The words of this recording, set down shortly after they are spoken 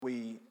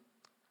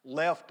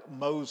left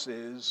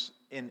Moses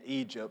in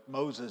Egypt,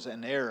 Moses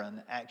and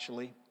Aaron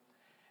actually,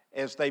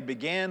 as they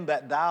began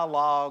that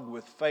dialogue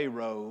with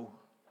Pharaoh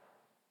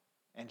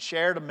and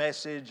shared a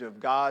message of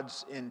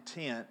God's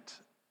intent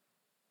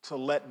to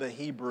let the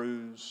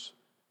Hebrews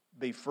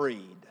be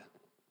freed.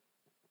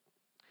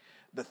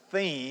 The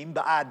theme,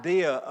 the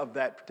idea of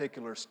that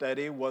particular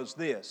study was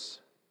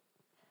this: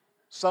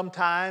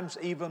 sometimes,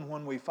 even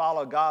when we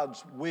follow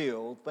God's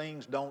will,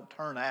 things don't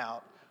turn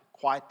out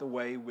quite the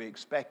way we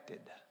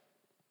expected.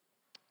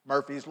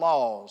 Murphy's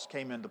laws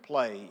came into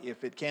play.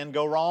 If it can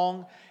go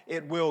wrong,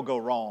 it will go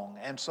wrong.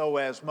 And so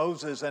as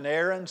Moses and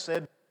Aaron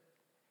said,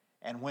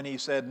 and when he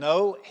said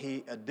no,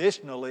 he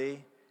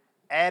additionally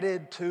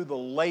added to the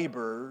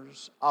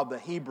labors of the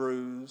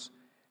Hebrews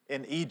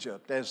in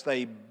Egypt. As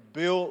they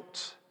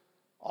built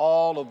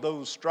all of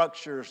those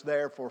structures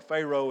there for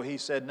Pharaoh, he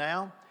said,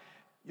 now,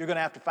 you're going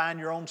to have to find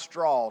your own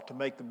straw to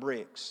make the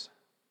bricks.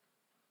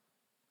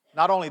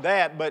 Not only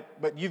that,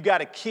 but you've got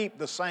to keep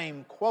the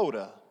same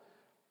quota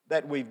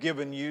that we've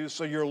given you,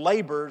 so your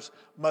labors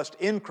must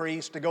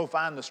increase to go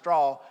find the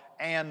straw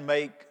and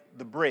make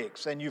the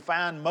bricks. And you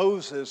find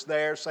Moses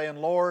there saying,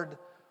 Lord,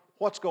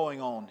 what's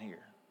going on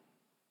here?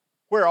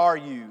 Where are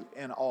you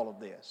in all of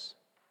this?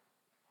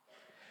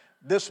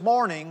 This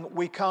morning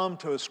we come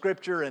to a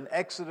scripture in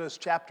Exodus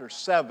chapter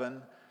 7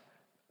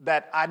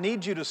 that I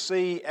need you to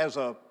see as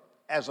a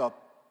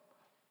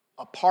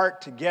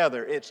part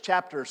together. It's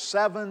chapter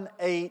 7,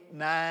 8,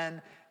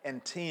 9,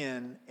 and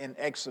 10 in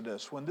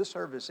Exodus. When this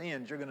service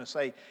ends, you're going to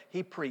say,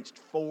 he preached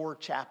 4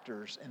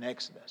 chapters in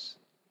Exodus.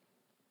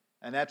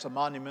 And that's a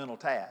monumental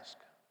task.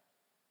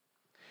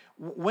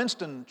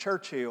 Winston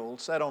Churchill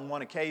said on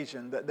one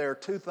occasion that there are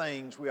 2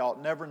 things we ought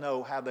never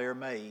know how they are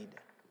made.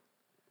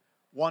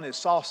 One is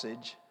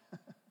sausage,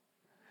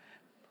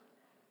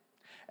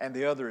 and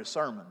the other is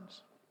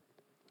sermons.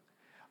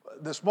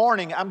 This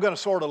morning, I'm going to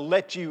sort of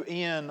let you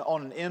in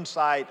on an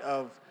insight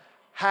of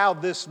how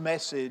this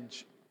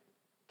message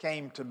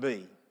came to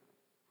be.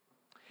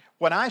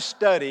 When I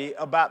study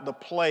about the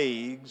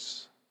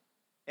plagues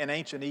in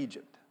ancient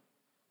Egypt,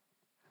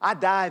 I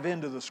dive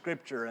into the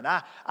scripture and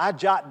I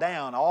jot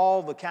down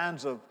all the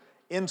kinds of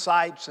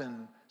insights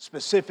and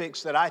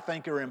specifics that I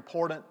think are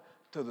important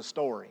to the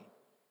story.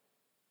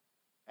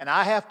 And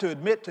I have to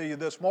admit to you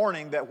this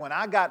morning that when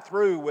I got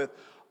through with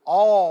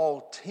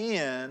all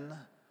 10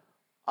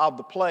 of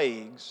the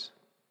plagues,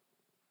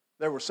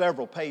 there were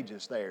several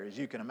pages there, as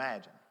you can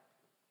imagine.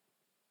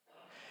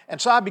 And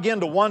so I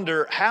began to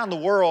wonder how in the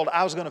world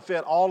I was going to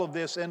fit all of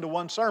this into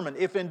one sermon,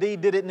 if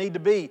indeed did it need to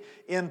be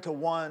into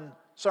one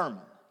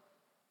sermon.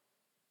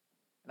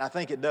 And I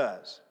think it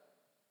does.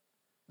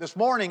 This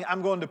morning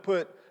I'm going to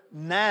put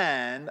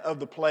 9 of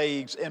the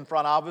plagues in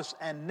front of us,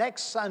 and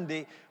next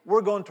Sunday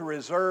we're going to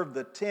reserve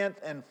the 10th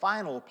and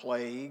final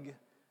plague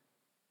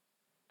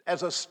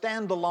as a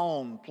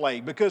standalone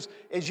plague, because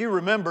as you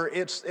remember,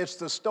 it's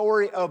the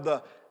story of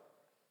the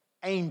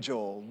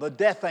angel, the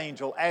death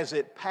angel, as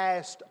it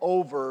passed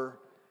over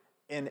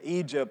in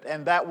Egypt,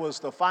 and that was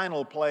the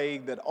final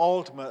plague that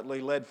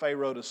ultimately led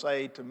Pharaoh to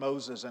say to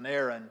Moses and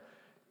Aaron,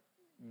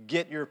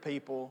 get your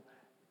people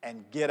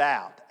and get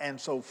out.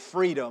 And so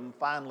freedom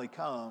finally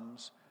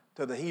comes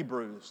to the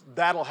Hebrews.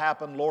 That'll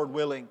happen, Lord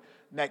willing,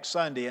 next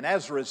Sunday. And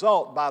as a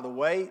result, by the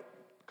way,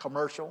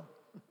 commercial,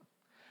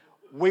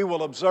 we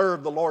will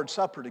observe the Lord's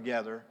Supper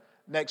together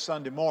next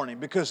Sunday morning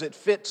because it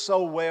fits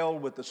so well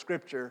with the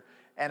Scripture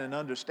and an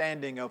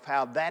understanding of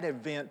how that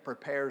event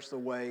prepares the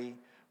way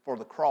for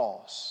the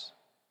cross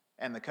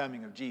and the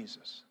coming of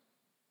Jesus.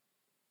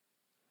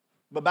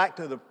 But back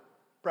to the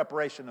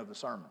preparation of the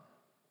sermon.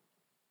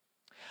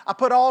 I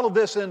put all of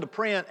this into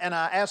print and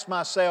I asked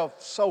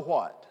myself, so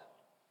what?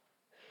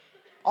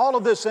 All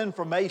of this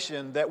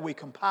information that we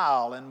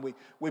compile and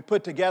we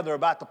put together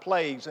about the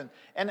plagues.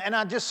 And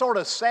I just sort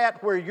of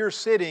sat where you're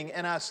sitting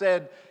and I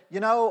said,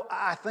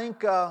 I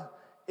think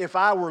if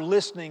I were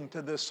listening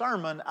to this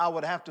sermon, I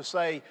would have to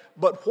say,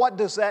 but what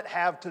does that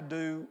have to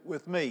do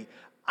with me?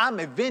 I'm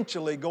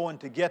eventually going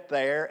to get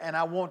there, and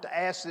I want to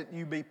ask that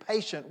you be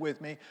patient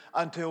with me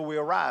until we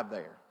arrive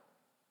there.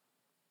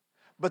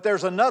 But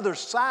there's another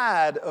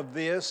side of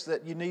this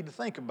that you need to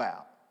think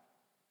about.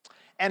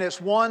 And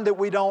it's one that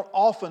we don't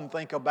often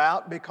think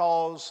about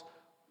because,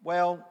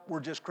 well,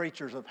 we're just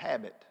creatures of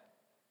habit.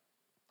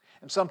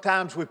 And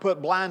sometimes we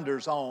put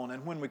blinders on,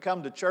 and when we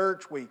come to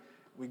church, we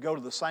go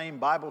to the same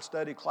Bible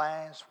study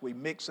class, we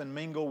mix and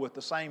mingle with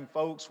the same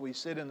folks, we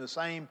sit in the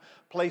same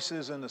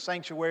places in the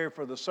sanctuary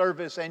for the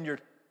service, and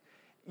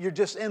you're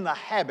just in the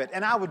habit.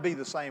 And I would be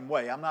the same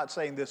way. I'm not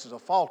saying this is a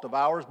fault of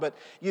ours, but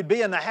you'd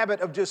be in the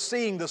habit of just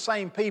seeing the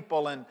same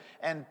people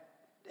and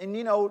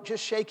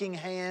just shaking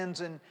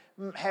hands and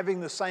having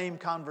the same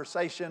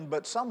conversation.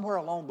 But somewhere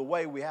along the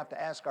way, we have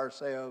to ask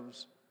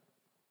ourselves,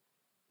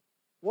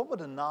 what would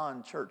a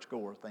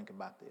non-churchgoer think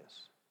about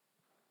this?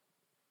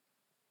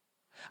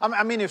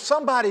 I mean, if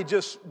somebody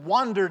just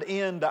wandered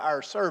into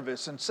our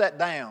service and sat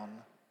down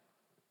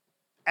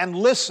and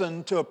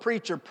listened to a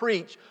preacher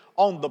preach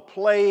on the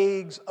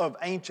plagues of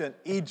ancient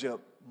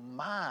Egypt,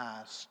 my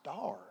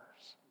stars.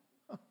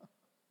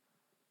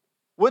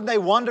 Wouldn't they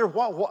wonder,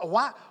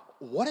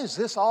 what is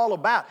this all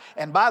about?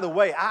 And by the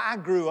way, I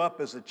grew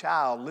up as a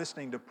child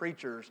listening to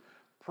preachers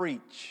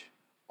preach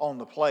on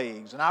the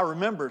plagues. And I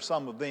remember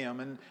some of them,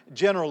 and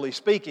generally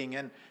speaking.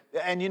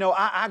 And you know,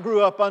 I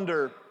grew up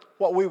under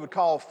what we would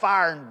call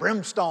fire and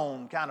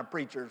brimstone kind of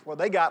preachers. Well,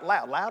 they got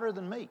louder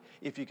than me,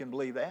 if you can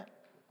believe that.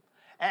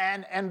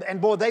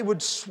 And boy, they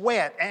would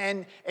sweat,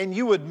 and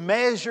you would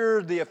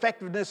measure the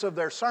effectiveness of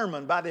their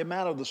sermon by the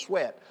amount of the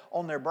sweat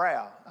on their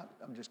brow.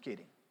 I'm just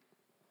kidding.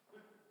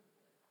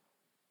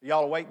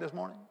 Y'all awake this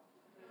morning?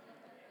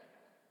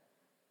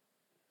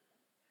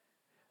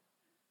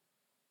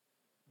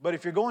 But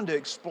if you're going to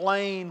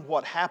explain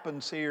what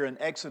happens here in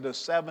Exodus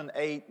 7,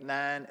 8,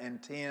 9,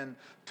 and 10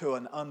 to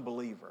an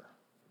unbeliever,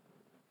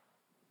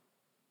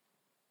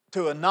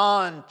 to a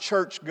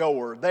non-church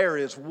goer, there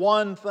is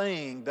one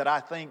thing that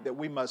I think that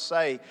we must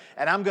say,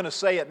 and I'm going to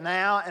say it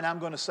now, and I'm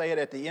going to say it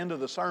at the end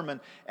of the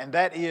sermon, and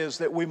that is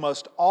that we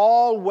must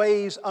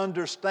always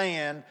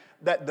understand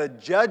that the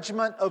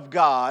judgment of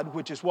God,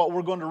 which is what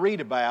we're going to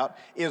read about,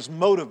 is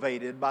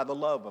motivated by the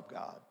love of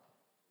God.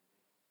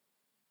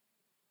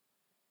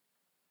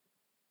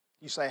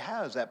 You say,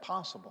 how is that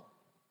possible?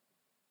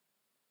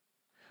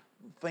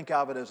 Think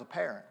of it as a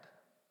parent.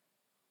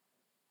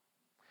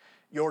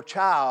 Your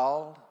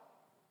child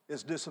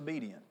is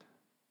disobedient.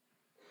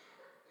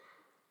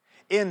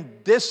 In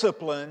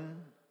discipline,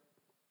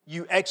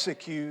 you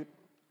execute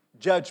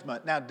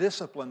judgment. Now,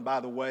 discipline,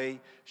 by the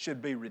way,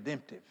 should be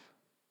redemptive.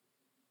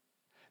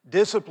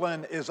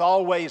 Discipline is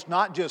always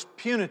not just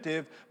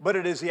punitive, but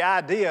it is the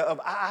idea of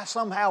I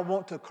somehow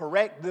want to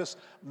correct this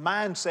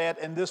mindset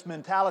and this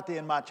mentality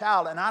in my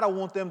child, and I don't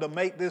want them to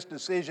make this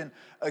decision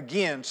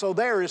again. So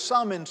there is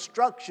some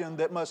instruction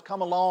that must come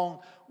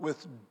along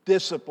with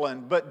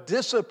discipline, but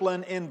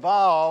discipline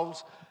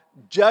involves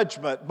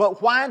judgment.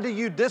 But why do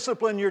you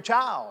discipline your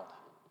child?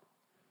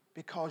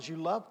 Because you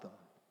love them.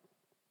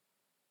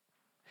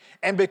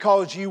 And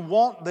because you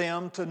want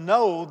them to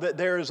know that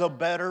there is a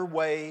better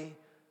way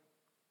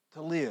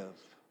to live.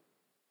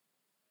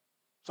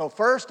 So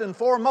first and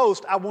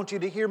foremost, I want you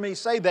to hear me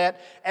say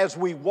that as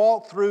we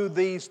walk through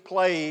these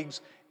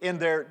plagues in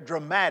their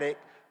dramatic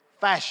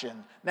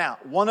fashion. Now,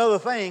 one other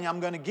thing I'm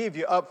going to give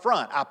you up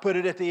front. I put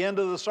it at the end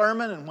of the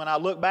sermon, and when I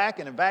look back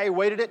and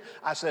evaluated it,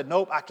 I said,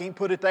 nope, I can't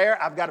put it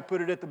there. I've got to put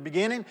it at the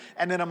beginning,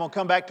 and then I'm going to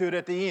come back to it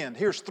at the end.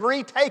 Here's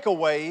 3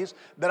 takeaways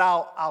that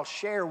I'll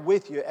share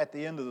with you at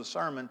the end of the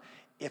sermon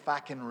if I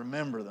can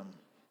remember them.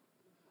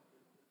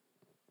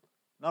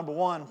 Number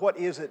 1, what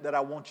is it that I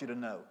want you to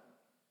know?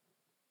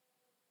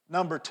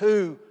 Number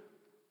 2,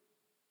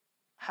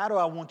 how do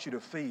I want you to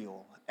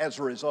feel as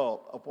a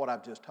result of what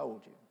I've just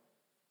told you?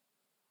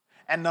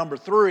 And number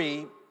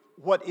 3,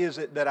 what is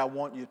it that I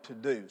want you to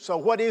do? So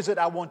what is it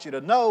I want you to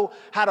know?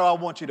 How do I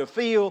want you to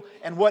feel?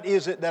 And what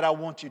is it that I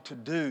want you to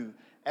do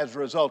as a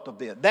result of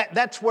this?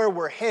 That's where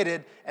we're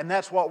headed, and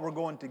that's what we're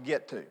going to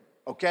get to.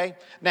 Okay?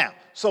 Now,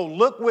 so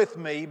look with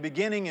me,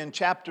 beginning in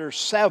chapter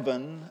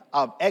 7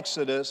 of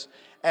Exodus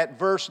at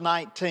verse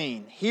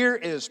 19. Here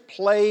is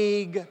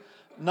plague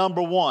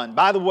number 1.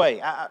 By the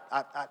way, I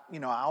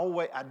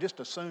just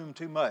assume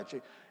too much.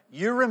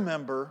 You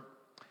remember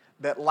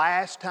that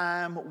last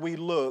time we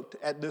looked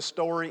at this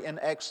story in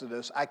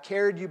Exodus, I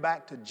carried you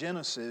back to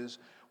Genesis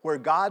where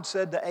God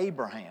said to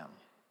Abraham,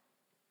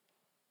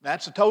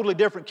 that's a totally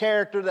different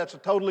character, that's a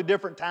totally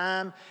different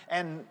time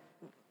and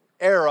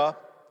era,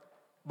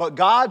 but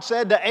God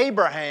said to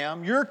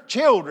Abraham, your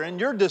children,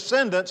 your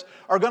descendants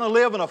are going to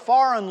live in a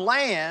foreign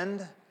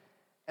land,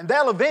 and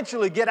they'll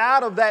eventually get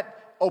out of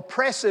that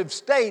oppressive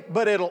state,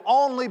 but it'll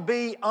only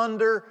be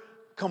under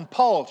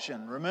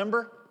compulsion,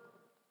 remember?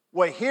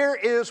 Well, here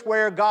is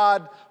where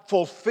God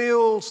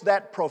fulfills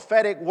that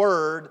prophetic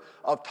word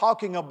of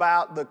talking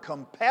about the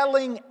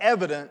compelling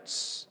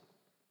evidence,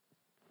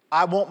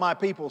 I want my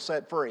people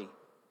set free.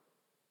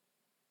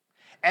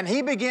 And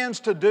He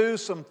begins to do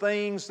some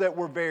things that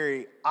were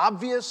very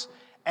obvious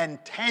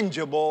and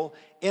tangible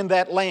in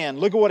that land.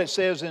 Look at what it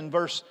says in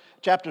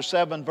chapter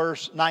 7,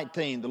 verse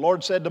 19. The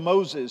Lord said to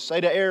Moses,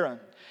 say to Aaron,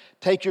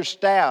 take your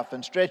staff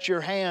and stretch your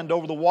hand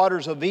over the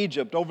waters of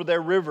Egypt, over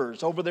their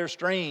rivers, over their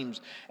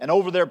streams, and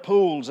over their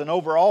pools, and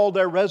over all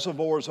their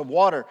reservoirs of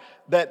water,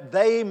 that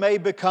they may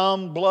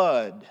become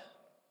blood.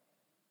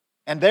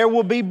 And there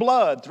will be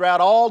blood throughout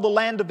all the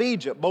land of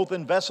Egypt, both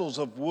in vessels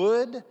of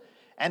wood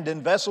and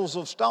in vessels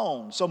of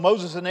stone. So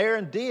Moses and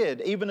Aaron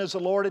did, even as the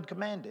Lord had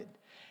commanded.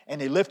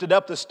 And he lifted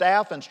up the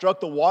staff and struck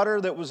the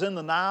water that was in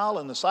the Nile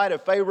in the sight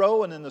of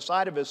Pharaoh and in the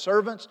sight of his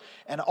servants.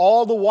 And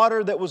all the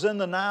water that was in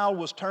the Nile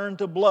was turned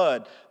to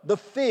blood. The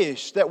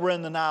fish that were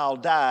in the Nile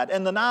died,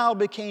 and the Nile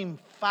became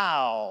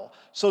foul,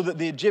 so that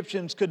the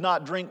Egyptians could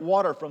not drink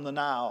water from the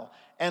Nile.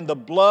 And the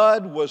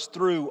blood was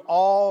through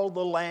all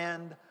the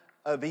land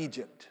of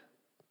Egypt.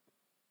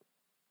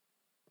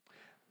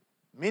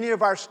 Many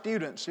of our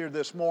students here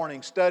this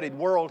morning studied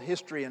world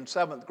history in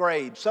 7th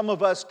grade. Some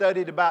of us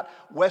studied about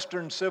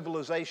Western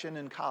civilization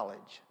in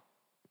college.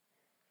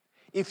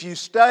 If you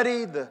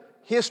study the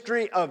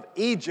history of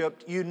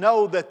Egypt, you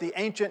know that the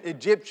ancient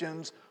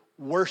Egyptians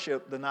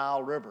worshiped the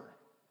Nile River.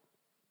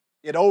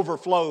 It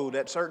overflowed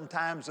at certain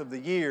times of the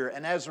year,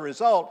 and as a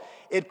result,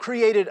 it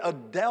created a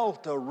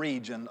delta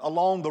region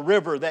along the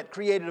river that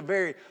created a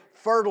very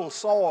fertile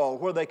soil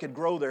where they could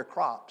grow their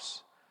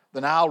crops.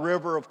 The Nile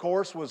River, of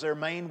course, was their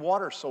main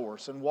water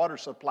source and water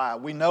supply.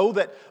 We know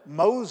that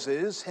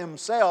Moses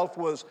himself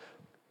was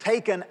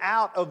taken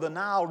out of the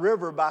Nile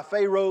River by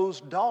Pharaoh's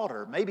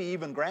daughter, maybe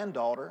even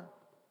granddaughter,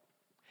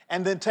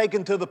 and then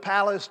taken to the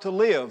palace to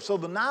live. So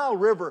the Nile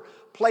River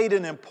played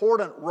an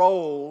important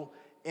role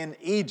in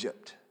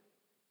Egypt.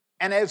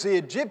 And as the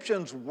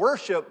Egyptians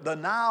worshiped the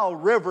Nile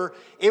River,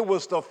 it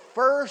was the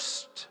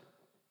first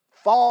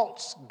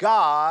false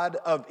god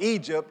of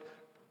Egypt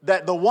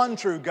that the one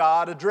true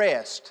God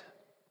addressed.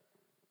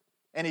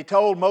 And he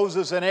told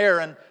Moses and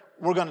Aaron,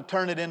 we're going to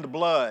turn it into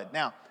blood.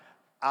 Now,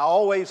 I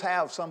always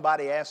have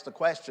somebody ask the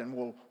question,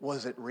 well,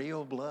 was it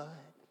real blood?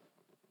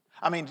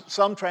 I mean,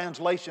 some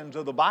translations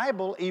of the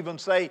Bible even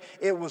say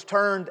it was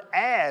turned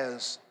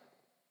as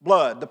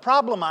blood. The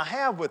problem I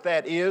have with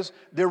that is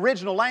the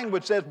original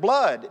language says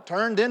blood. It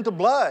turned into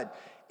blood.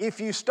 If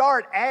you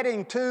start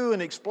adding to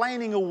and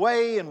explaining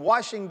away and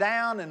washing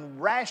down and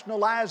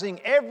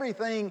rationalizing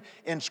everything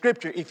in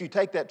Scripture, if you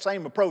take that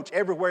same approach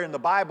everywhere in the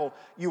Bible,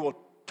 you will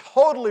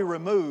totally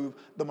remove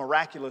the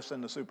miraculous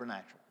and the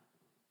supernatural.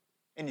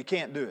 And you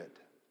can't do it.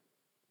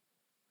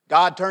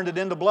 God turned it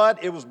into blood,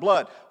 it was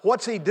blood.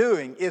 What's He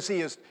doing is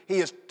He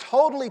is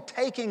totally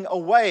taking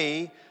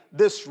away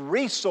this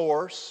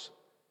resource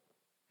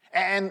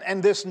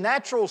and this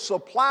natural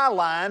supply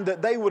line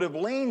that they would have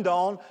leaned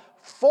on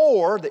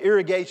for the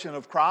irrigation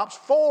of crops,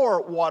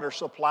 for water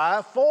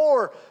supply,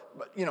 for,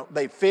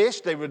 they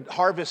fished, they would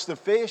harvest the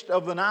fish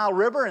of the Nile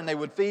River and they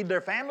would feed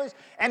their families.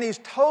 And He's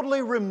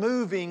totally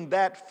removing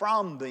that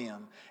from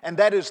them. And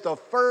that is the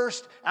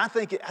first, I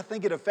think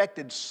it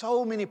affected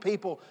so many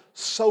people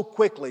so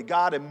quickly.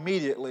 God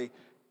immediately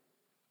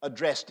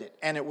addressed it.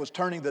 And it was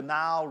turning the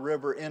Nile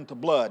River into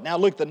blood. Now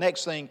look at the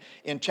next thing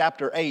in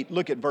chapter 8.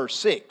 Look at verse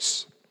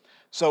 6.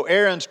 So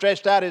Aaron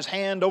stretched out his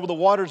hand over the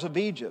waters of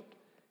Egypt,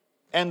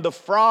 and the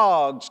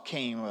frogs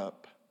came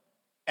up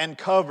and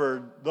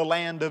covered the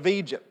land of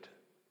Egypt.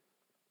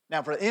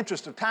 Now, for the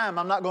interest of time,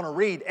 I'm not going to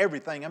read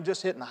everything. I'm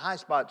just hitting the high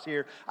spots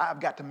here. I've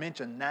got to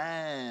mention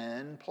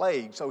 9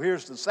 plagues. So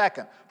here's the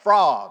second,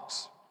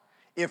 frogs.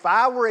 If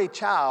I were a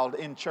child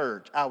in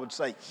church, I would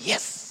say,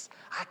 yes,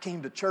 I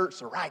came to church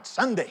the right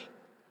Sunday.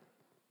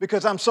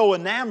 Because I'm so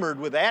enamored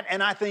with that,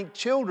 and I think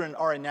children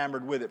are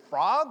enamored with it.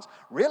 Frogs?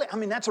 Really? I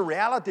mean, that's a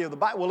reality of the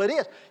Bible. Well, it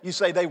is. You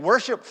say they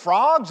worship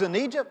frogs in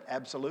Egypt?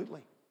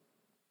 Absolutely.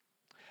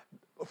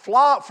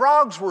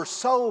 Frogs were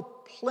so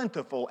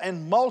plentiful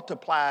and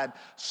multiplied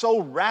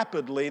so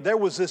rapidly, there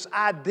was this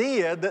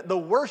idea that the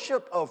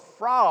worship of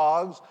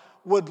frogs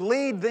would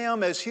lead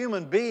them as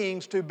human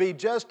beings to be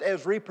just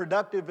as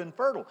reproductive and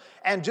fertile,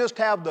 and just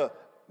have the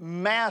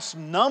mass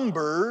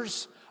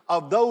numbers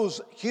of those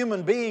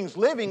human beings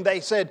living. They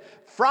said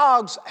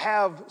frogs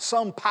have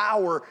some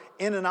power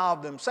in and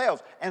of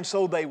themselves, and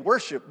so they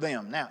worship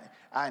them. Now,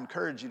 I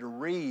encourage you to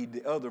read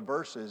the other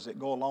verses that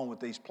go along with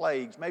these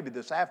plagues, maybe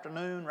this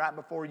afternoon, right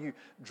before you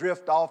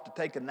drift off to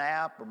take a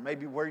nap, or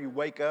maybe where you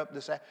wake up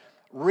this afternoon.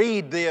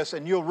 Read this,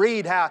 and you'll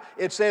read how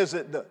it says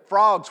that the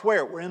frogs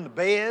where? Were in the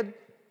bed,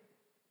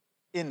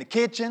 in the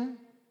kitchen.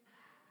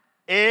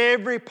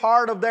 Every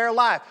part of their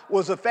life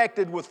was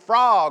affected with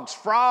frogs,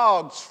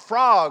 frogs,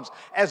 frogs.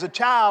 As a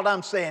child,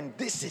 I'm saying,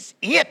 this is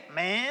it,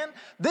 man.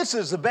 This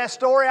is the best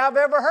story I've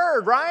ever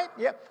heard, right?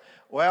 Yep.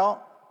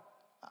 Well,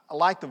 I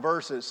like the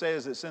verse that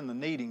says it's in the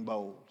kneading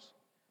bowls.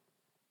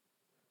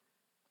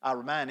 I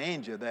remind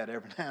Angie of that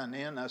every now and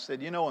then. I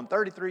said, in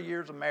 33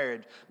 years of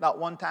marriage, not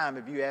one time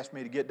have you asked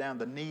me to get down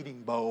the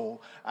kneading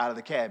bowl out of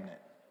the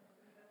cabinet.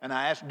 And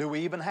I asked, do we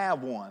even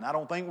have one? I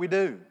don't think we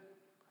do.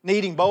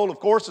 Kneading bowl,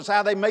 of course, is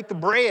how they make the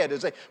bread,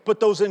 is they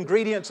put those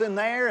ingredients in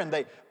there and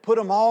they put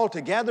them all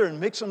together and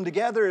mix them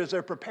together as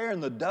they're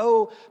preparing the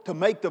dough to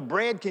make the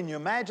bread. Can you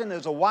imagine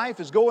as a wife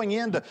is going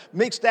in to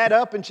mix that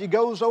up and she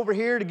goes over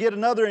here to get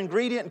another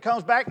ingredient and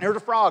comes back and there's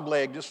a frog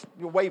leg just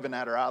waving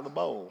at her out of the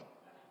bowl.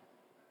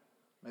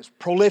 It's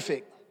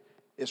prolific,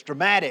 it's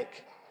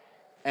dramatic,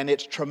 and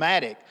it's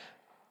traumatic.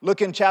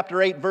 Look in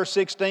chapter 8, verse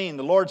 16.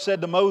 The Lord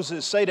said to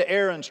Moses, say to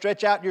Aaron,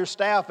 stretch out your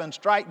staff and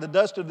strike the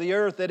dust of the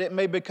earth that it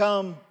may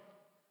become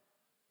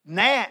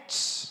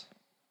gnats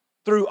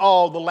through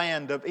all the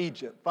land of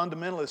Egypt.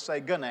 Fundamentalists say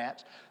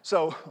gnats.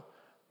 So,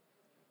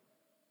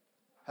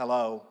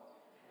 hello.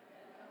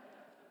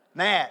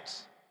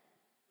 Gnats.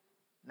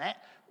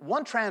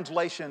 One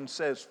translation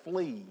says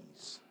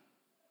fleas.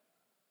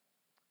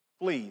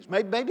 Fleas.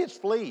 Maybe it's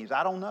fleas.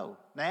 I don't know.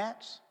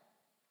 Gnats.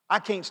 I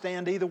can't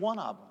stand either one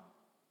of them.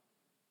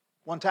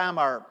 One time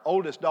our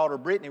oldest daughter,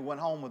 Brittany, went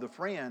home with a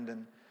friend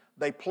and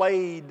they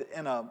played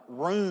in a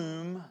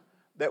room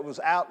that was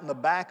out in the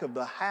back of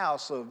the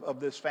house of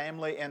this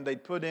family, and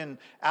they'd put in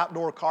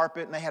outdoor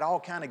carpet and they had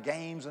all kind of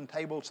games and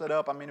tables set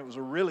up. I mean, it was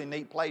a really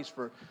neat place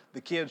for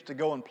the kids to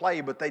go and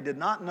play, but they did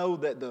not know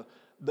that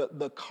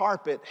the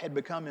carpet had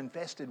become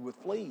infested with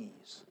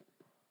fleas.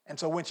 And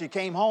so when she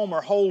came home,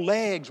 her whole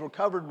legs were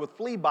covered with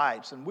flea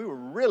bites, and we were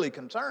really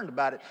concerned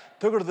about it.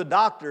 Took her to the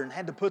doctor and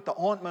had to put the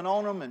ointment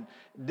on them and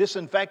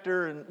disinfect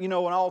her, and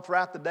all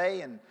throughout the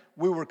day. And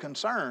we were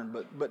concerned.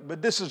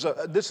 But this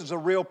is a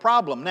real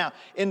problem. Now,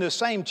 in the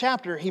same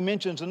chapter, he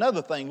mentions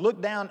another thing.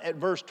 Look down at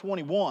verse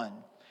 21.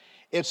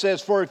 It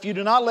says, "For if you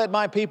do not let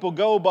my people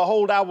go,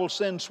 behold, I will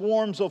send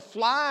swarms of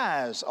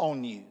flies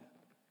on you,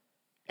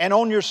 and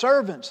on your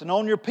servants, and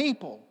on your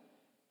people,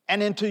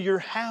 and into your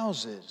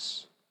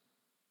houses."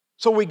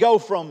 So we go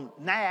from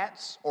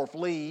gnats or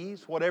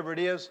fleas, whatever it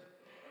is,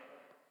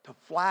 to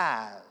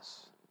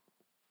flies.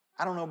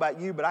 I don't know about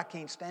you, but I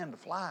can't stand a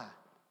fly.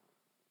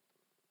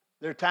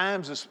 There are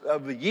times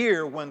of the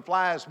year when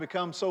flies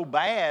become so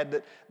bad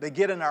that they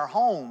get in our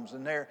homes.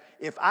 And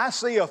if I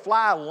see a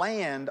fly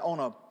land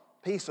on a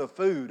piece of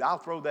food, I'll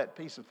throw that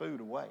piece of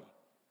food away,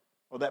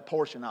 or that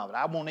portion of it.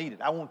 I won't eat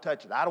it. I won't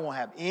touch it. I don't want to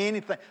have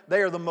anything.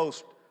 They are the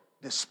most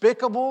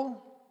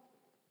despicable,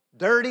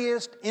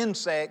 dirtiest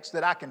insects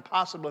that I can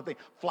possibly think.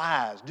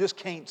 Flies, just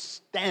can't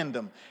stand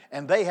them.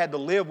 And they had to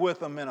live with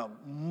them in a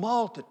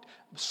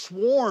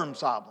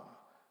swarms of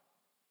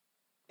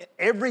them.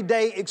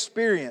 Everyday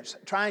experience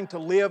trying to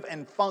live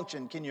and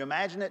function. Can you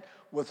imagine it?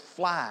 With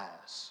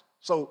flies.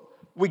 So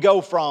we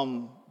go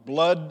from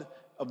blood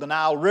of the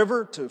Nile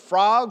River to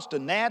frogs to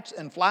gnats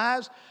and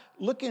flies.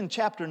 Look in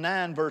chapter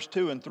 9, verse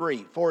 2 and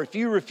 3. "For if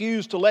you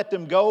refuse to let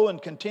them go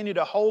and continue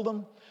to hold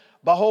them,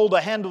 behold, the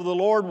hand of the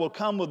Lord will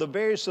come with a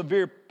very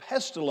severe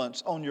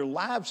pestilence on your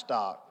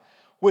livestock,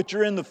 which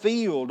are in the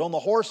field, on the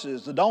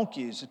horses, the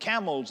donkeys, the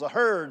camels, the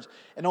herds,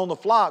 and on the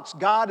flocks."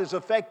 God is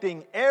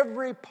affecting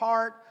every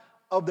part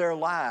of their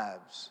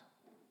lives.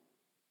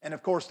 And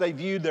of course, they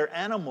viewed their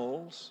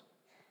animals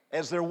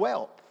as their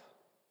wealth,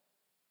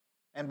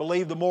 and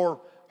believed the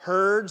more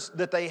herds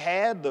that they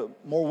had, the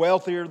more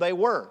wealthier they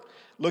were.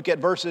 Look at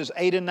verses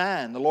 8 and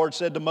 9. "The Lord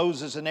said to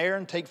Moses and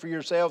Aaron, take for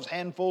yourselves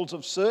handfuls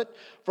of soot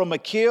from a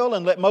kiln,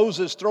 and let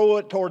Moses throw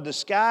it toward the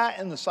sky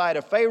in the sight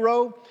of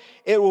Pharaoh.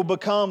 It will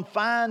become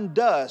fine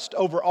dust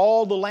over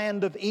all the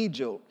land of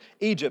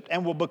Egypt,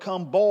 and will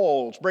become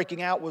balls,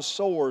 breaking out with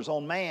sores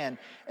on man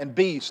and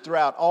beast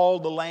throughout all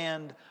the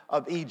land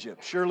of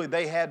Egypt." Surely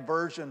they had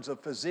versions of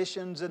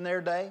physicians in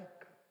their day,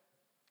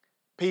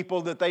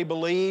 people that they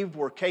believed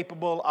were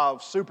capable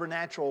of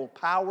supernatural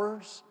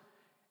powers,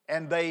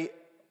 and they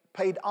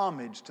paid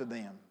homage to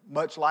them,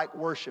 much like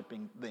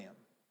worshiping them.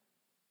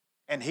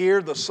 And here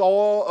the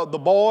soil of the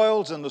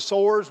boils and the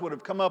sores would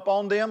have come up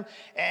on them,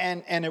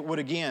 and it would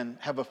again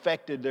have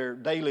affected their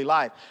daily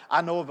life.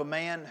 I know of a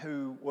man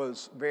who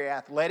was very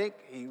athletic.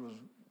 He was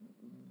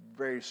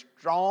very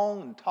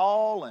strong and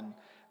tall and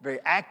very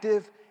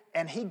active,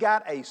 and he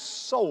got a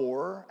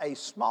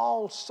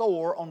small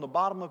sore on the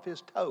bottom of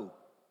his toe.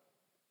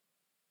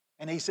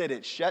 And he said,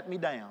 "It shut me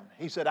down."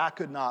 He said, I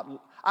couldn't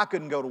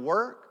go to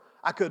work.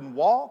 I couldn't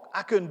walk.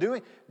 I couldn't do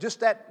it. Just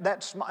that,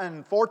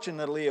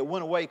 unfortunately, it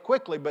went away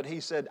quickly. But he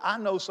said, I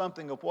know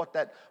something of what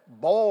that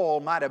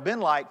ball might have been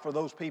like for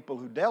those people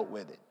who dealt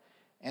with it.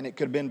 And it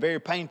could have been very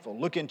painful.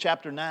 Look in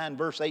chapter 9,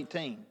 verse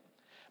 18.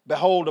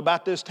 "Behold,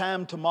 about this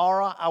time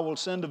tomorrow, I will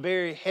send a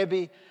very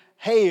heavy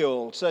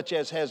hail, such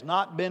as has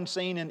not been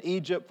seen in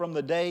Egypt from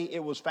the day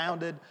it was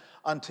founded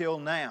until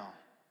now."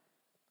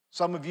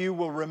 Some of you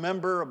will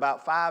remember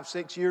about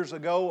 5-6 years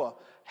ago, a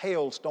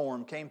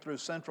hailstorm came through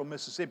central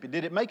Mississippi.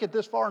 Did it make it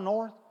this far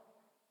north?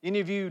 Any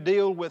of you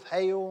deal with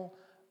hail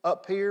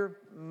up here?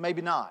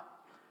 Maybe not.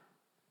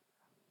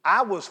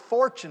 I was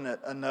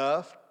fortunate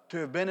enough to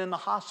have been in the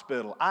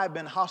hospital. I've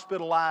been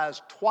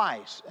hospitalized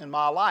twice in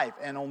my life.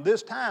 And on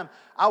this time,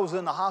 I was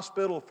in the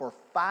hospital for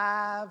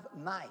 5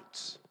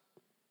 nights.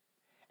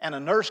 And a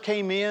nurse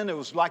came in. It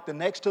was like the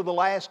next to the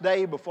last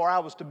day before I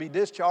was to be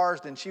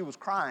discharged, and she was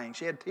crying.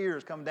 She had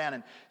tears coming down,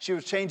 and she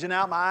was changing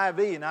out my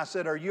IV. And I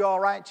said, "Are you all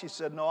right?" She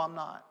said, "No, I'm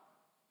not."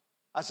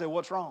 I said,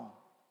 "What's wrong?"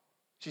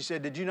 She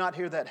said, "Did you not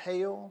hear that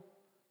hail?"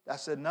 I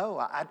said, "No,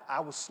 I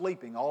was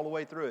sleeping all the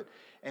way through it."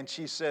 And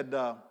she said,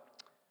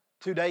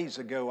 2 days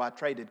ago, I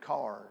traded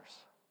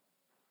cars."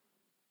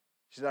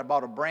 She said, "I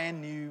bought a brand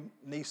new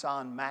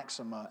Nissan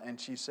Maxima," and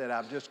she said,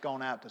 "I've just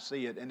gone out to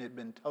see it, and it had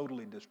been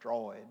totally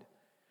destroyed."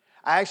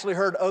 I actually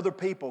heard other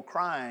people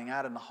crying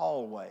out in the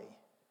hallway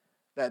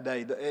that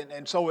day.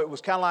 And so it was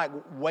kind of like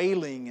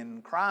wailing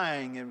and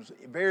crying. It was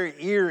very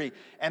eerie.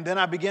 And then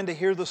I began to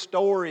hear the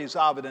stories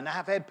of it. And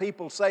I've had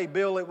people say,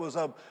 "Bill, it was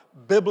of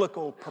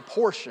biblical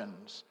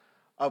proportions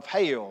of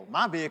hail."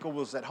 My vehicle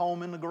was at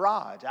home in the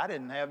garage. I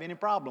didn't have any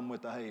problem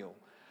with the hail.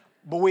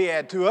 But we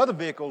had 2 other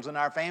vehicles in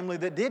our family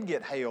that did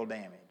get hail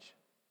damage.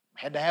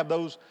 Had to have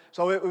those.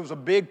 So it was a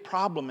big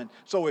problem. And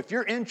so if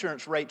your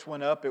insurance rates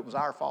went up, it was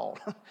our fault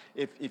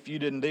if you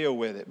didn't deal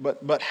with it.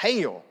 But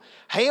hail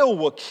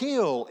will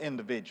kill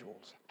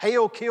individuals.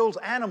 Hail kills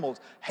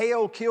animals.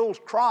 Hail kills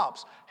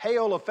crops.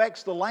 Hail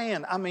affects the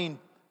land. I mean,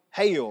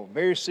 hail,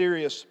 very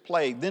serious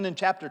plague. Then in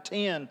chapter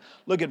 10,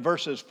 look at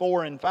verses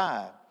 4 and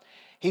 5.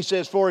 He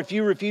says, "For if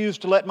you refuse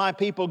to let my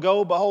people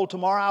go, behold,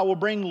 tomorrow I will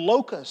bring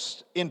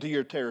locusts into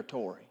your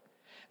territory.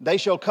 They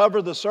shall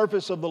cover the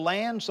surface of the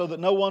land so that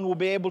no one will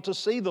be able to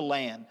see the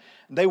land.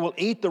 They will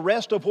eat the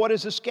rest of what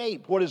has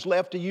escaped, what is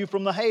left to you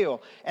from the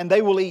hail. And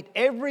they will eat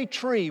every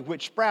tree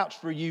which sprouts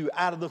for you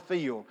out of the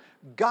field.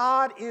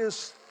 God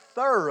is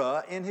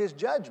thorough in His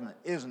judgment,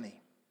 isn't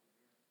He?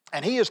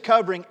 And He is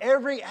covering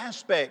every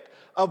aspect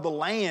of the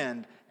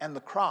land and the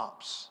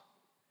crops.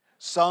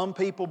 Some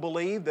people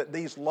believe that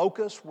these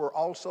locusts were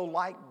also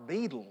like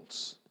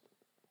beetles.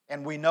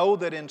 And we know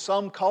that in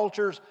some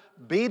cultures,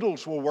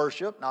 beetles were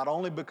worshipped, not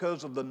only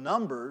because of the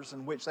numbers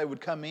in which they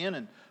would come in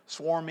and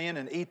swarm in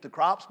and eat the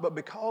crops, but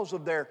because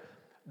of their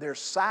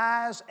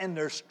size and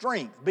their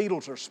strength.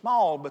 Beetles are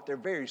small, but they're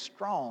very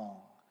strong,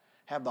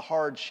 have the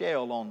hard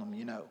shell on them,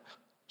 you know.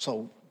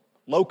 So,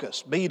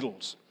 locusts,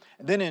 beetles.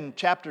 And then in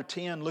chapter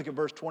 10, look at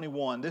verse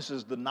 21. This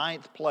is the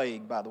 9th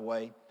plague, by the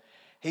way.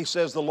 He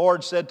says, the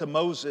Lord said to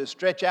Moses,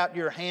 stretch out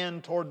your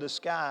hand toward the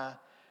sky,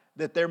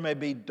 that there may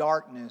be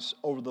darkness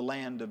over the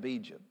land of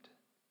Egypt,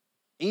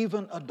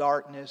 even a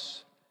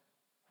darkness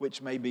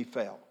which may be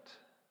felt.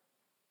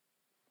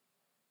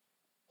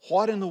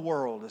 What in the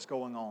world is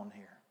going on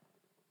here?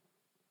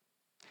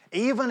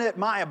 Even at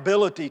my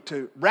ability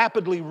to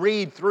rapidly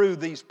read through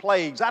these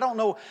plagues, I don't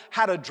know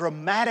how to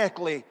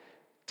dramatically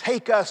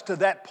take us to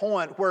that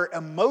point where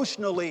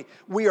emotionally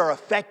we are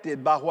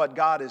affected by what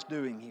God is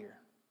doing here.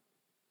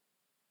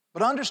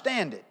 But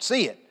understand it,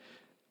 see it.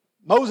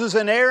 Moses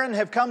and Aaron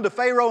have come to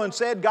Pharaoh and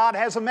said, God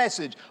has a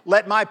message.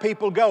 Let my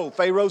people go.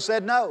 Pharaoh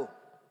said no.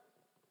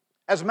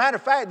 As a matter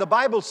of fact, the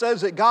Bible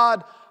says that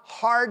God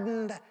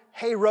hardened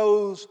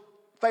Pharaoh's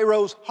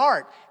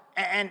heart.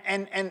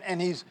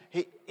 And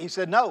he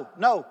said, no.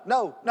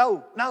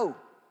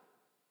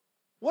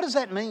 What does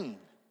that mean?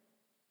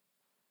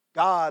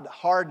 God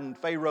hardened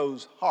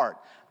Pharaoh's heart.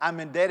 I'm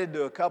indebted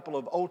to a couple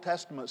of Old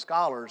Testament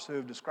scholars who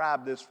have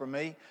described this for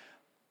me.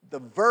 The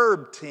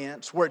verb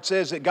tense, where it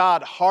says that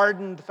God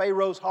hardened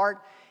Pharaoh's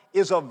heart,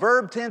 is a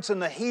verb tense in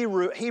the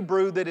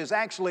Hebrew that is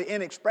actually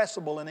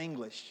inexpressible in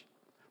English.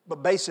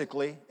 But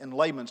basically, in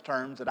layman's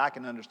terms that I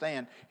can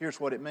understand, here's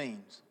what it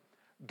means.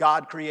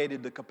 God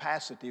created the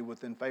capacity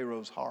within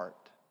Pharaoh's heart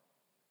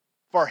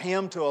for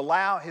him to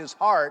allow his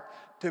heart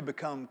to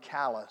become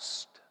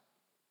calloused.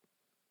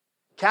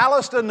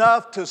 Calloused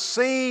enough to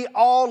see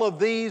all of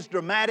these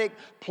dramatic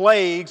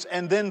plagues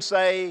and then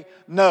say,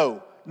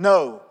 no,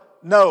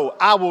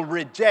 I will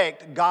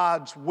reject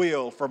God's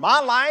will for my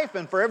life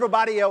and for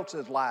everybody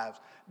else's lives.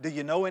 Do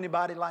you know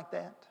anybody like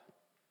that?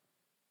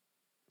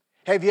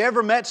 Have you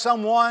ever met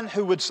someone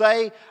who would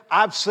say,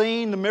 I've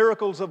seen the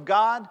miracles of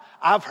God,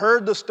 I've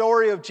heard the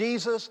story of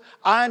Jesus,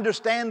 I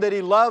understand that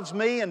He loves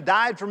me and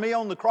died for me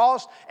on the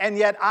cross, and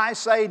yet I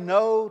say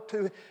no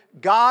to Him?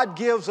 God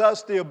gives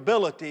us the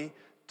ability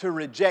to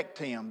reject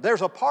Him.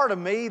 There's a part of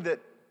me that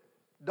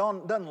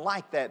doesn't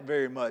like that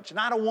very much, and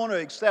I don't want to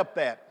accept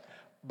that.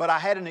 But I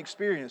had an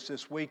experience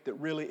this week that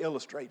really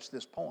illustrates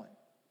this point.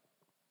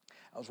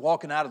 I was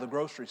walking out of the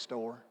grocery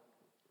store,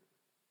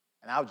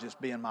 and I was just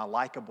being my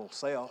likable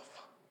self.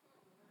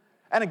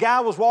 And a guy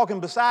was walking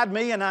beside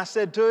me, and I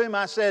said to him,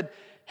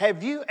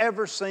 have you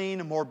ever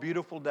seen a more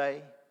beautiful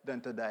day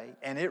than today?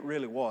 And it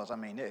really was. I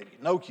mean,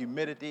 no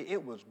humidity.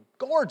 It was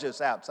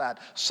gorgeous outside.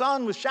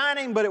 Sun was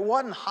shining, but it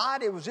wasn't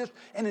hot. It was just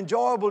an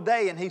enjoyable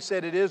day. And he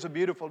said, it is a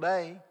beautiful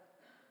day.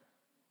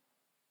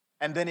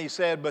 And then he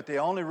said, but the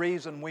only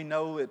reason we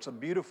know it's a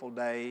beautiful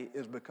day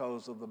is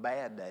because of the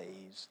bad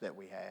days that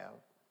we have.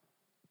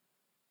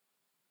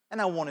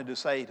 And I wanted to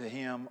say to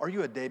him, are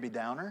you a Debbie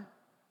Downer?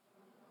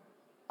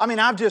 I mean,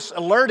 I've just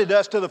alerted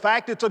us to the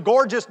fact it's a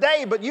gorgeous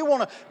day, but you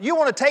want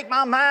to take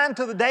my mind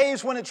to the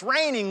days when it's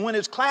raining, when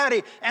it's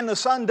cloudy, and the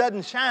sun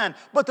doesn't shine.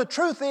 But the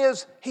truth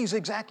is, he's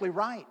exactly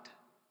right.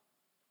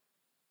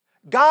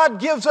 God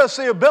gives us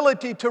the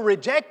ability to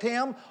reject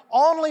Him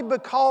only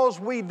because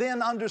we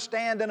then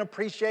understand and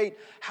appreciate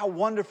how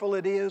wonderful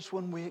it is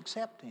when we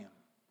accept Him.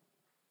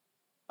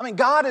 I mean,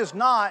 God is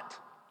not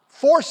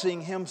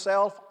forcing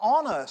Himself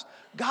on us.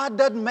 God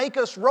doesn't make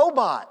us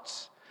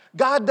robots.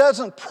 God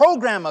doesn't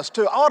program us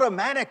to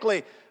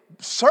automatically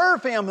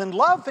serve Him and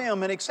love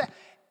Him and accept.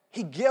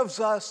 He gives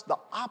us the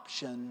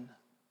option of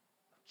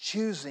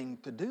choosing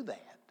to do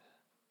that.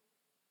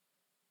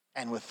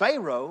 And with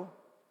Pharaoh,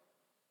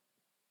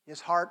 his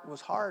heart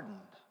was hardened.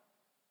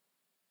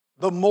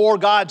 The more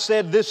God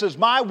said, this is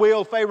my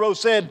will, Pharaoh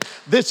said,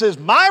 this is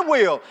my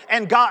will.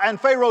 And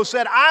Pharaoh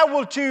said, I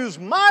will choose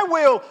my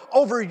will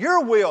over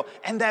your will.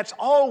 And that's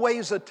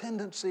always a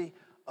tendency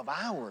of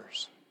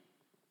ours.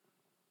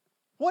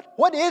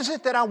 What is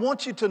it that I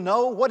want you to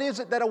know? What is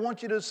it that I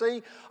want you to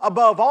see?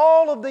 Above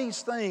all of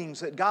these things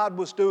that God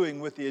was doing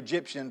with the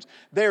Egyptians,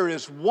 there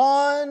is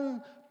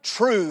one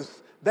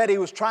truth that He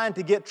was trying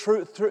to get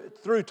through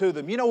to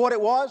them. You know what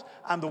it was?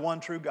 I'm the one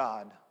true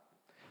God.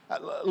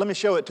 Let me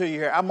show it to you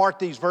here. I marked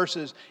these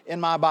verses in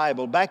my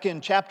Bible. Back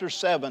in chapter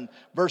 7,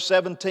 verse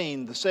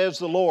 17, says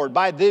the Lord,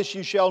 by this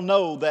you shall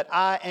know that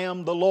I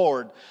am the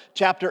Lord.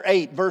 Chapter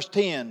 8, verse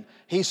 10,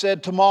 He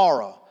said,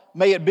 tomorrow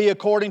may it be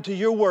according to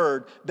your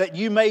word, that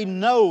you may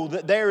know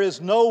that there is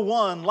no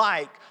one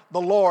like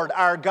the Lord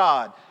our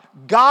God.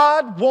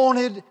 God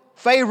wanted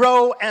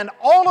Pharaoh and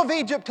all of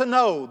Egypt to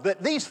know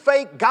that these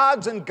fake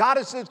gods and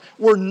goddesses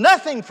were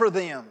nothing for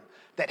them,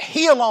 that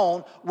He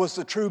alone was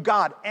the true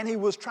God. And He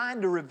was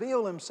trying to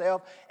reveal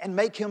Himself and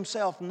make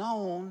Himself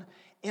known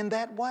in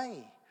that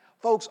way.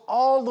 Folks,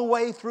 all the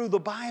way through the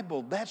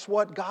Bible, that's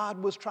what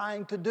God was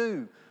trying to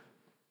do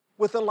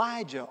with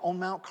Elijah on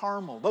Mount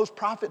Carmel. Those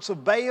prophets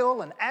of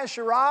Baal and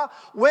Asherah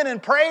went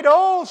and prayed,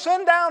 "Oh,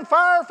 send down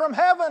fire from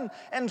heaven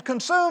and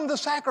consume the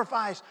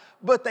sacrifice."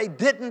 But they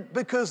didn't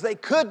because they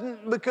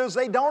couldn't, because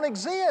they don't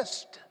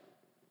exist.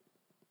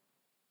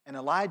 And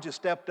Elijah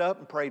stepped up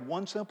and prayed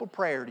one simple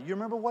prayer. Do you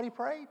remember what he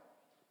prayed?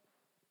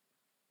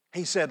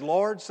 He said,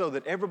 "Lord, so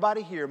that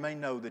everybody here may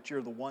know that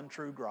you're the one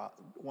true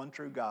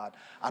God,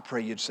 I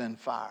pray you'd send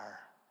fire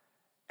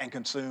and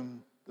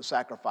consume the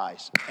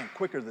sacrifice." And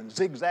quicker than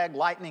zigzag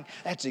lightning,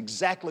 that's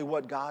exactly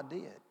what God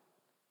did.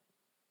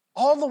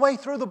 All the way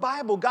through the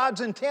Bible,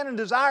 God's intent and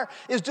desire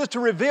is just to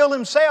reveal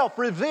Himself,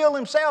 reveal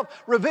Himself,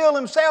 reveal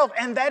Himself.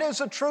 And that is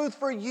the truth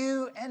for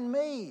you and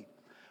me.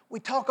 We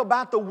talk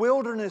about the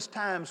wilderness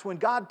times when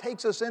God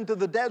takes us into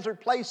the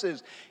desert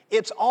places.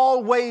 It's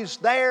always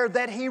there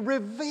that He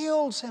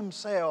reveals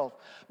Himself,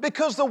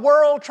 because the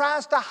world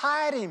tries to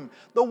hide Him.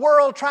 The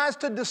world tries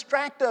to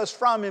distract us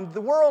from Him.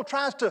 The world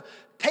tries to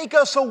take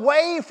us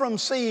away from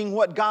seeing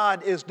what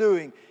God is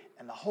doing.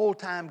 And the whole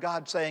time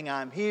God's saying,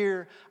 "I'm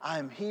here,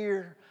 I'm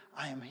here,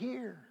 I am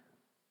here."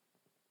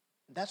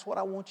 That's what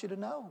I want you to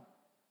know.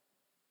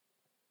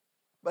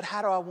 But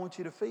how do I want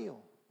you to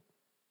feel?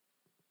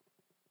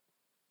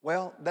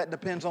 Well, that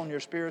depends on your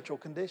spiritual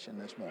condition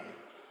this morning.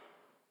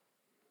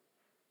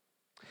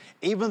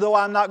 Even though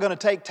I'm not going to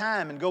take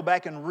time and go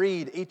back and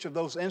read each of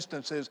those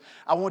instances,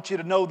 I want you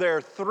to know there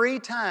are 3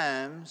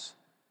 times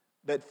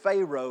that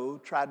Pharaoh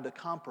tried to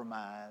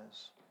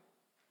compromise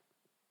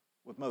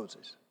with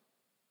Moses.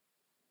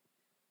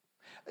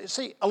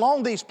 See,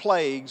 along these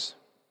plagues,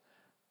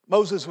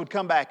 Moses would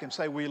come back and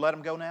say, "Will you let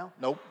him go now?"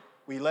 "Nope."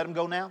 "Will you let him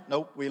go now?"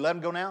 "Nope." "Will you let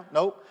him go now?"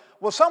 "Nope."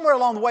 Well, somewhere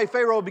along the way,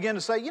 Pharaoh would begin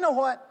to say, "You know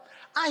what?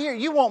 I hear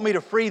you want me to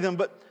free them,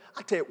 but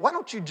I tell you, why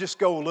don't you just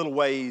go a little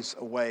ways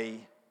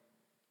away?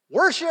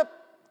 Worship,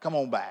 come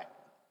on back.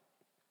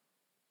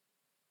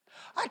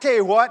 I tell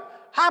you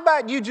what, how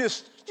about you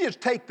just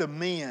take the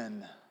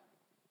men?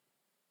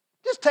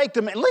 Just take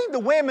them and leave the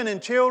women and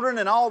children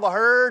and all the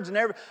herds and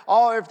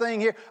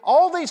everything here.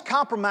 All these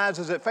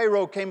compromises that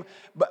Pharaoh came,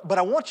 but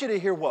I want you to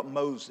hear what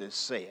Moses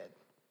said.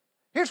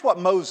 Here's what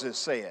Moses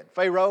said.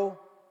 "Pharaoh,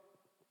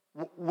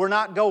 we're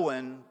not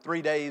going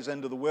 3 days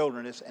into the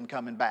wilderness and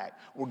coming back.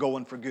 We're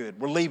going for good.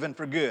 We're leaving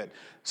for good.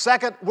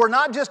 Second, we're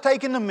not just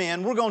taking the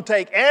men. We're going to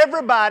take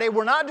everybody.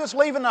 We're not just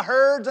leaving the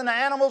herds and the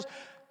animals."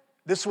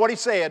 This is what he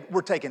said.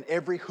 "We're taking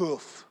every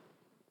hoof."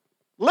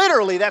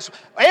 Literally, that's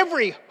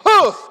every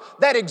hoof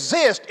that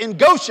exists in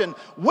Goshen,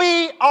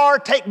 we are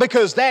taking,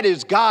 because that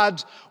is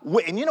God's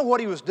way. And you know what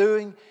he was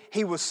doing?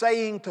 He was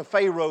saying to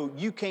Pharaoh,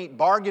 you can't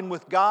bargain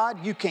with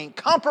God. You can't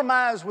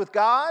compromise with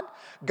God.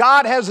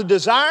 God has a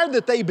desire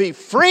that they be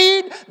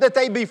freed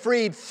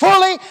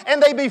fully,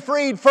 and they be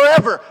freed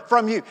forever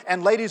from you.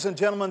 And ladies and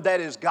gentlemen, that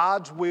is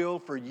God's will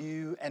for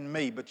you and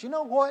me. But you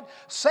know what?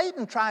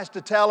 Satan tries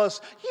to tell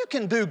us you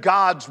can do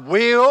God's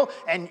will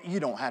and you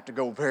don't have to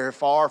go very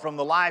far from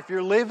the life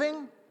you're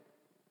living.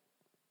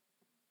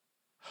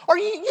 Or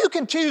you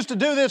can choose to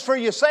do this for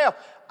yourself.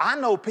 I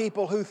know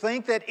people who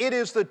think that it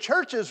is the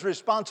church's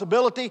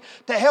responsibility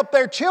to help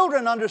their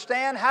children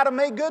understand how to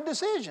make good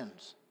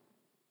decisions.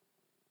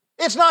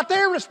 It's not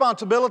their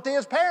responsibility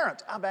as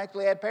parents. I've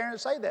actually had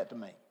parents say that to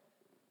me.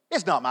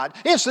 It's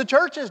the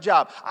church's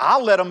job.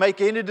 I'll let them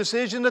make any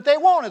decision that they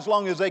want as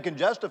long as they can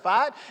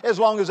justify it, as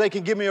long as they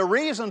can give me a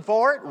reason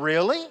for it.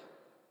 Really?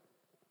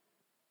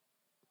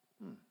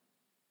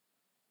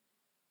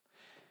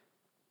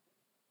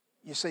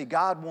 You see,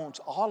 God wants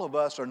all of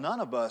us or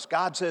none of us.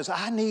 God says,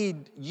 I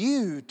need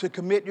you to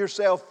commit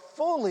yourself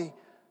fully.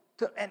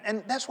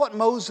 And that's what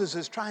Moses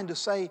is trying to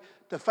say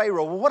to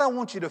Pharaoh. Well, what I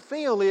want you to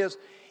feel is,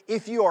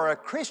 if you are a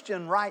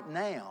Christian right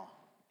now,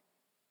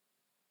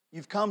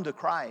 you've come to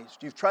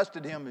Christ, you've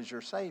trusted Him as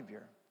your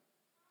Savior,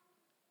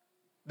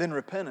 then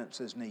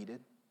repentance is needed.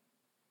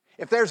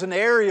 If there's an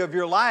area of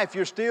your life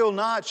you're still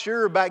not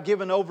sure about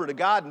giving over to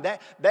God, and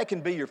that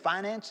can be your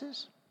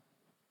finances.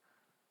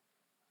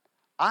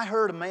 I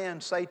heard a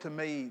man say to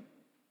me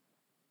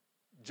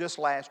just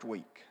last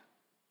week,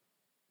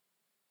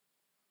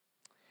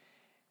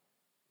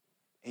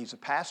 he's a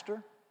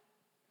pastor,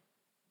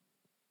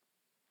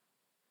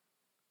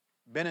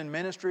 been in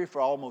ministry for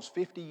almost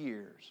 50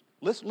 years.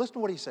 Listen to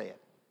what he said.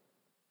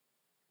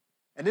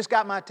 And this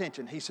got my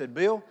attention. He said,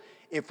 Bill,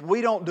 if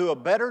we don't do a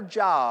better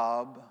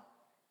job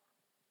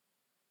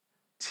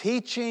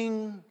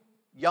teaching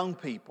young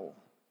people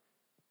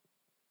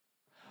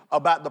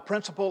about the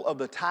principle of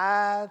the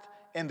tithe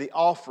and the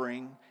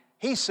offering,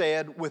 he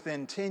said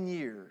within 10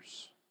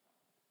 years,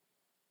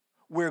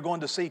 we're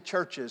going to see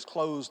churches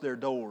close their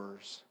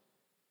doors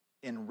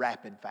in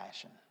rapid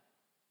fashion.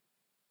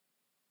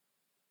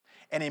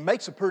 And he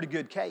makes a pretty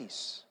good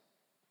case.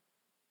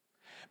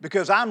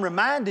 Because I'm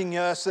reminding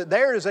us that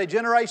there is a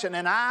generation,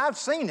 and I've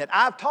seen it,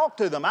 I've talked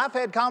to them, I've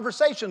had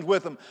conversations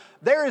with them.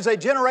 There is a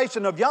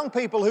generation of young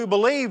people who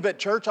believe that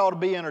church ought to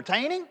be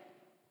entertaining.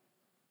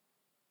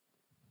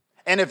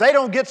 And if they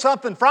don't get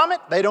something from it,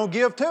 they don't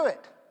give to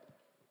it.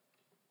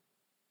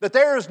 That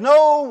there is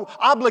no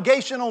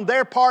obligation on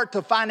their part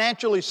to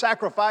financially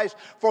sacrifice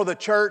for the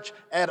church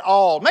at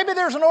all. Maybe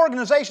there's an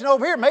organization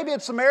over here, maybe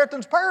it's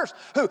Samaritan's Purse,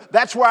 who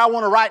that's where I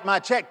want to write my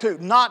check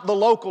to, not the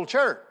local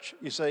church,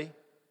 you see.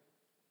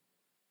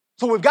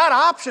 So we've got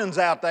options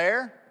out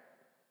there.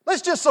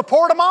 Let's just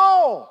support them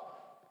all.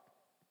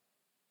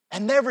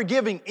 And never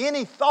giving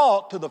any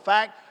thought to the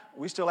fact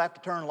we still have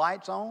to turn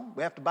lights on,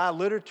 we have to buy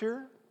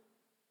literature.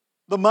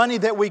 The money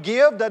that we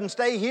give doesn't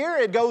stay here.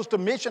 It goes to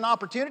mission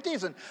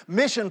opportunities and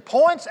mission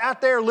points out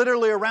there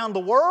literally around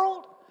the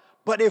world.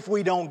 But if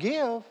we don't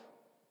give,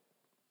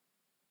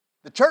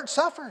 the church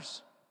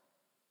suffers.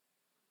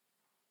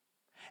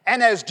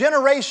 And as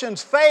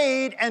generations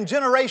fade and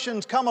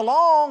generations come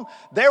along,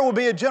 there will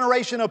be a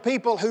generation of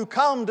people who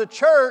come to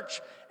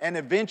church and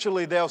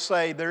eventually they'll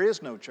say, there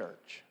is no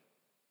church.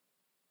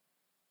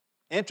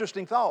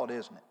 Interesting thought,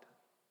 isn't it?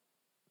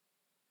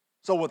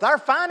 So with our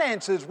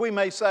finances, we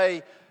may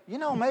say,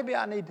 maybe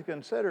I need to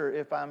consider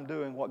if I'm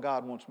doing what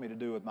God wants me to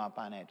do with my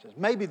finances.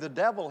 Maybe the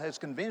devil has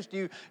convinced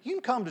you, you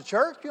can come to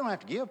church, you don't have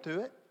to give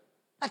to it.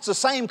 That's the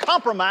same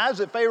compromise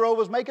that Pharaoh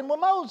was making with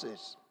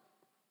Moses.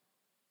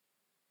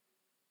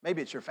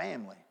 Maybe it's your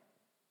family.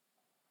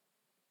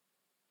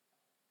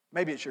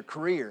 Maybe it's your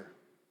career.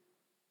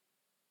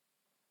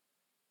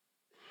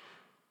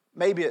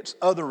 Maybe it's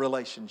other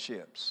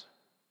relationships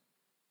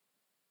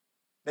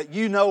that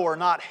you know are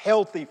not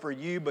healthy for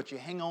you, but you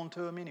hang on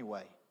to them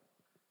anyway.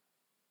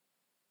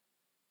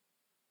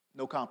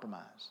 No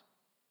compromise.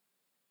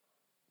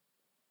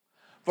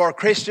 For a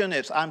Christian,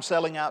 it's I'm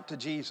selling out to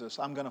Jesus.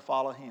 I'm going to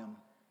follow Him.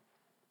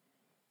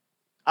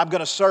 I'm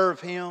going to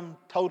serve Him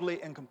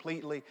totally and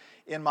completely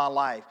in my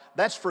life.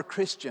 That's for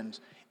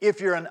Christians. If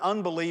you're an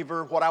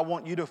unbeliever, what I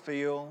want you to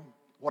feel,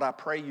 what I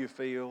pray you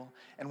feel,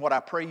 and what I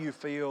pray you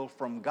feel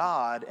from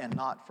God and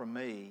not from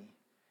me,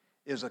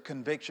 is a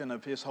conviction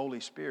of His Holy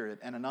Spirit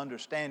and an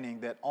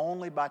understanding that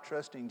only by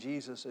trusting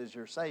Jesus as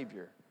your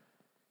Savior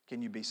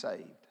can you be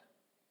saved.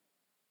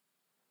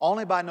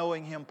 Only by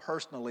knowing Him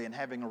personally and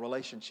having a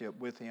relationship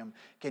with Him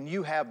can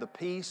you have the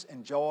peace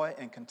and joy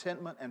and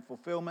contentment and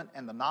fulfillment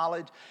and the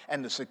knowledge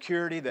and the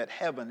security that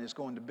heaven is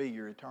going to be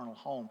your eternal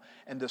home.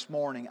 And this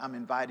morning, I'm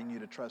inviting you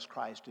to trust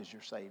Christ as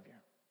your Savior.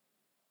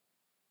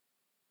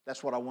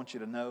 That's what I want you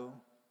to know.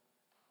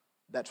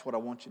 That's what I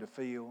want you to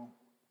feel.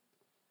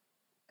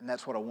 And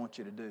that's what I want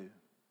you to do.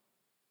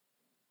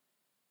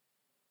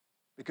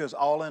 Because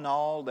all in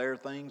all, there are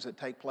things that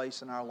take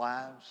place in our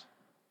lives.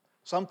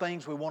 Some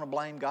things we want to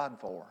blame God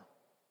for.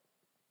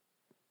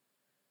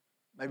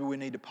 Maybe we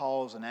need to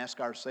pause and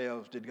ask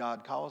ourselves, did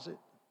God cause it?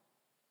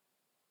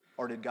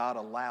 Or did God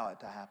allow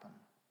it to happen?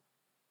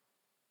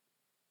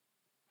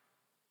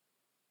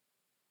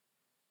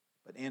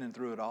 But in and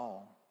through it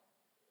all,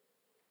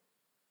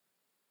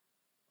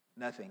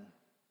 nothing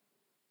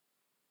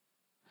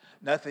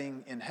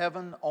in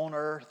heaven, on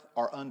earth,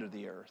 or under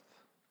the earth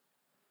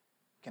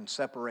can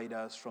separate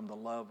us from the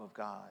love of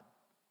God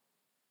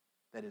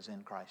that is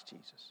in Christ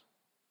Jesus.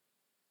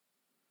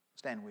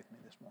 Stand with me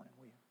this morning,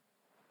 will you?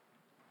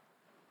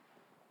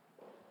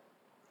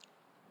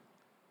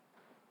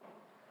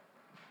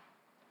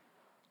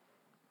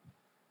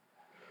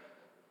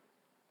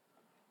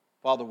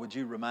 Father, would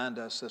you remind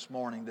us this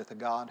morning that the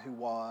God who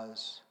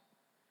was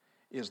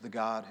is the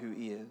God who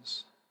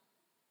is.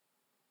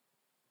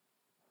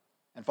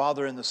 And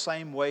Father, in the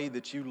same way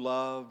that you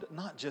loved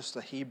not just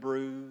the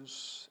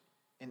Hebrews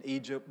in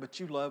Egypt, but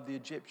you loved the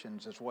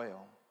Egyptians as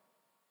well.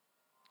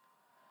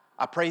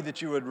 I pray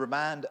that you would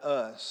remind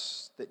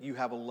us that you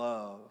have a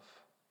love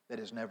that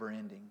is never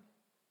ending.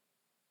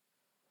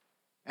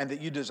 And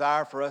that you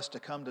desire for us to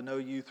come to know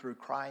you through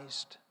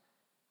Christ.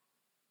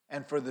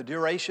 And for the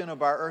duration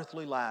of our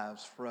earthly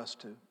lives, for us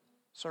to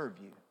serve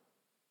you.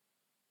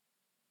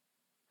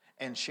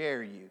 And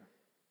share you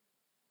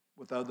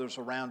with others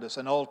around us.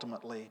 And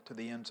ultimately to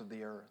the ends of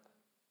the earth.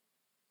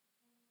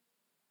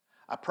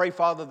 I pray,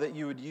 Father, that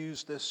you would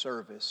use this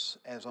service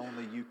as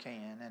only you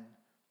can. And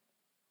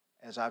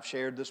as I've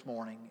shared this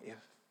morning,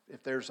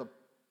 if there's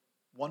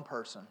one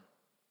person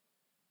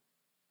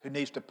who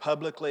needs to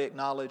publicly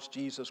acknowledge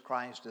Jesus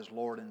Christ as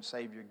Lord and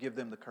Savior, give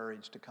them the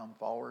courage to come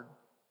forward.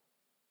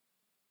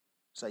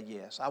 Say,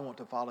 yes, I want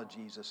to follow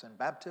Jesus in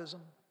baptism,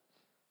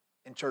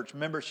 in church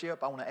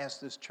membership. I want to ask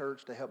this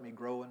church to help me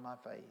grow in my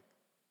faith.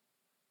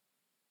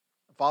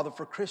 Father,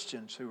 for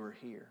Christians who are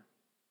here,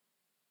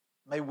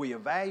 may we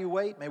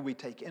evaluate, may we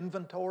take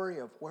inventory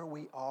of where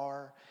we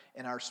are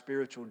in our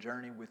spiritual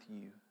journey with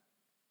you.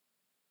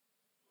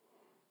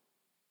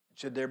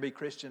 Should there be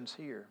Christians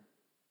here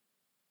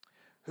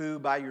who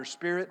by your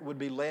Spirit would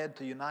be led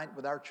to unite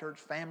with our church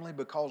family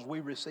because we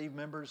receive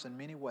members in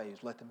many ways,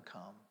 let them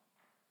come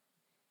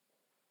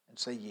and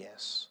say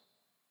yes.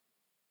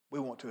 We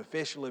want to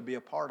officially be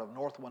a part of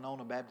North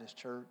Winona Baptist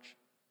Church.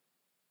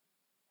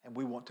 And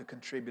we want to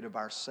contribute of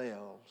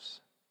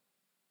ourselves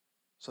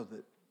so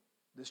that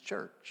this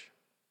church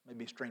may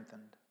be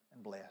strengthened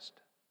and blessed.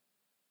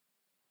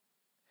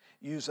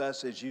 Use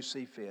us as you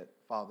see fit,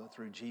 Father,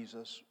 through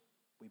Jesus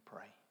we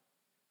pray.